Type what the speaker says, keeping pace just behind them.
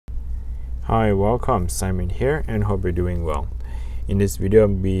Hi, welcome. Simon here and hope you're doing well. In this video, I'll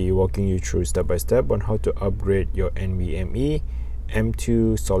be walking you through step by step on how to upgrade your NVMe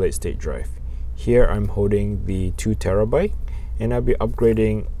M2 solid state drive. Here I'm holding the 2 TB and I'll be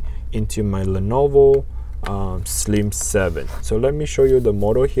upgrading into my Lenovo Slim 7. So let me show you the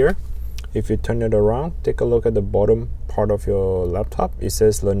model here. If you turn it around, take a look at the bottom part of your laptop. It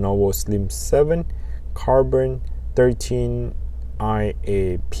says Lenovo Slim 7 Carbon 13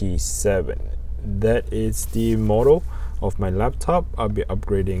 IAP7. That is the model of my laptop. I'll be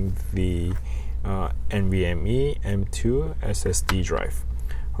upgrading the NVMe M2 SSD drive.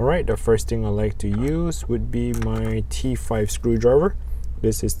 Alright, the first thing I like to use would be my T5 screwdriver.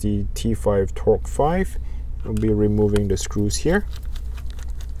 This is the T5 Torque 5. I'll be removing the screws here.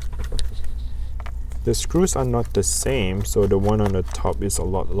 The screws are not the same, so the one on the top is a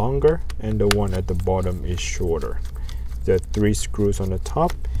lot longer and the one at the bottom is shorter. There are 3 screws on the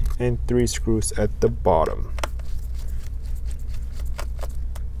top and 3 screws at the bottom.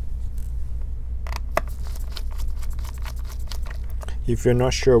 If you're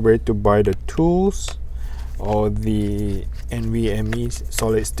not sure where to buy the tools or the NVMe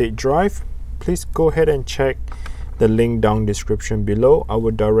solid state drive, please go ahead and check the link down description below. I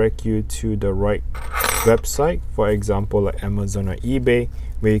will direct you to the right website, for example like Amazon or eBay,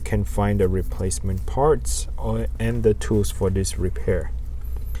 where you can find the replacement parts and the tools for this repair.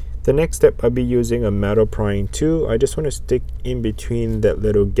 The next step, I'll be using a metal prying tool. I just want to stick in between that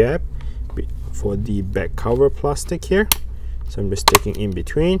little gap for the back cover plastic here. So I'm just sticking in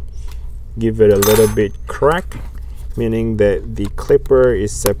between, give it a little bit crack, meaning that the clipper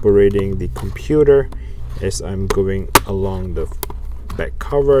is separating the computer. As I'm going along the back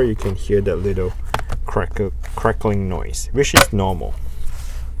cover, you can hear that little crackling noise, which is normal.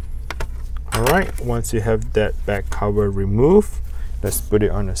 Alright, once you have that back cover removed, let's put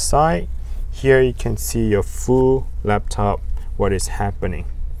it on the side. Here you can see your full laptop, what is happening.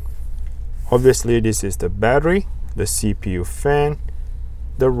 Obviously this is the battery, the CPU fan,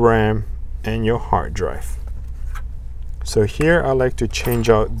 the RAM, and your hard drive. So here I like to change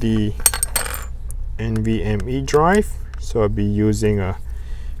out the NVMe drive, so I'll be using a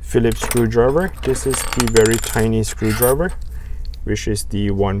Phillips screwdriver. This is the very tiny screwdriver, which is the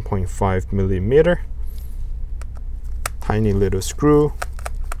 1.5 millimeter. Tiny little screw,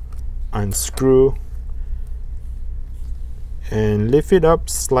 unscrew, and lift it up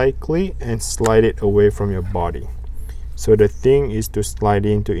slightly and slide it away from your body. So the thing is to slide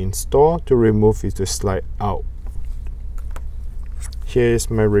in to install, to remove is to slide out. Here is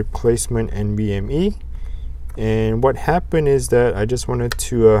my replacement NVMe, and what happened is that I just wanted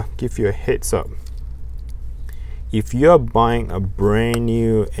to give you a heads up. If you're buying a brand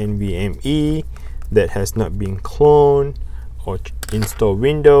new NVMe that has not been cloned or installed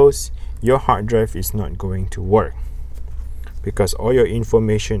Windows, your hard drive is not going to work because all your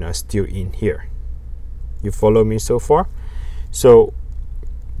information are still in here. You follow me so far? So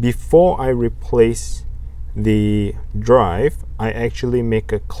before I replace the drive, I actually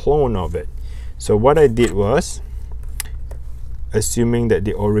make a clone of it. So what I did was, assuming that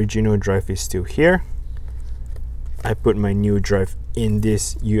the original drive is still here, I put my new drive in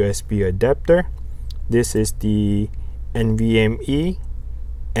this USB adapter. This is the NVMe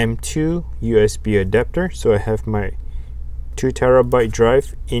M2 USB adapter. So I have my 2 TB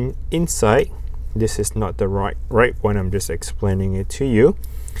drive inside. This is not the right one, I'm just explaining it to you.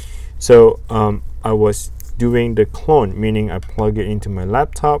 So I was doing the clone, meaning I plug it into my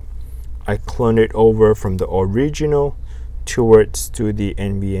laptop, I clone it over from the original towards to the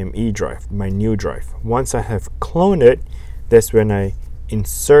NVMe drive, my new drive. Once I have cloned it, that's when I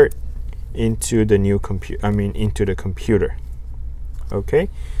insert into the new into the computer. Okay,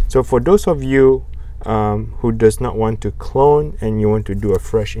 so for those of you who does not want to clone and you want to do a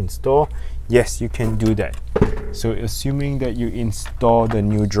fresh install, yes, you can do that. So assuming that you install the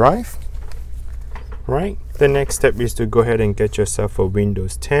new drive, right, the next step is to go ahead and get yourself a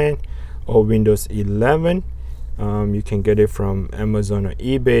Windows 10 or Windows 11. You can get it from Amazon or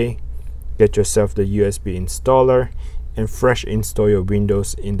eBay. Get yourself the USB installer and fresh install your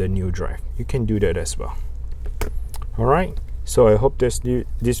Windows in the new drive. You can do that as well. Alright, so I hope this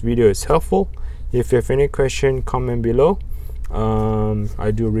video is helpful. If you have any question, comment below.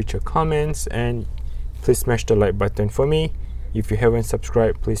 I do read your comments, and please smash the like button for me. If you haven't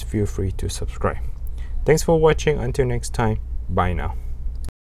subscribed, please feel free to subscribe. Thanks for watching. Until next time, bye now.